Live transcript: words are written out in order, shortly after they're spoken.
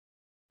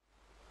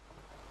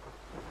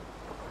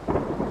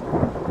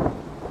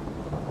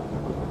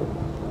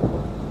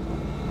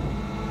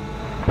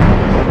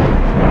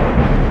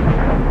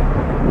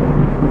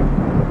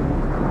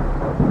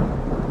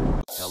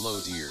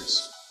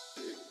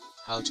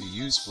How to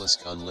use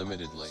Plesk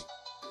unlimitedly.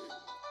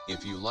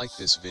 If you like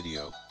this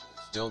video,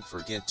 don't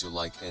forget to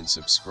like and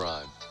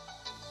subscribe.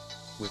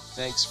 With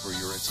thanks for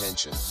your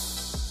attention.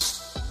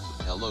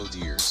 Hello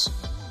dears.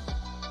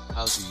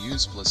 How to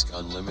use Plesk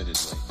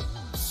unlimitedly.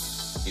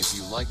 If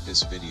you like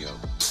this video,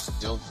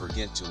 don't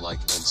forget to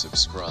like and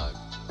subscribe.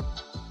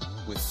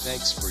 With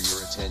thanks for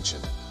your attention.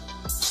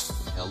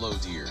 Hello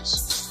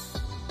dears.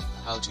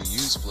 How to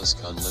use Plesk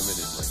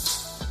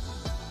unlimitedly.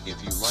 If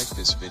you like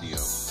this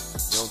video,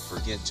 don't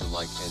forget to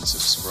like and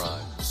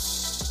subscribe.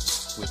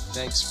 With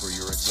thanks for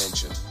your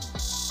attention.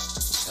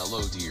 Hello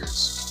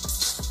dears.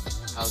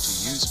 How to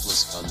use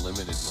Plesk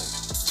unlimitedly.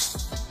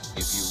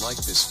 If you like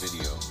this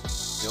video,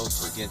 don't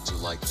forget to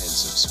like and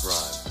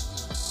subscribe.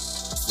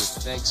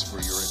 With thanks for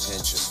your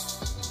attention.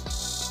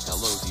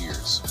 Hello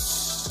dears.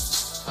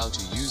 How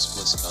to use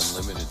Plesk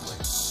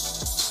unlimitedly.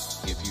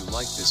 If you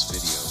like this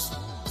video,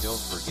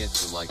 don't forget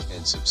to like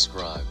and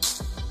subscribe.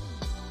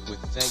 With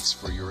thanks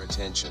for your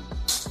attention.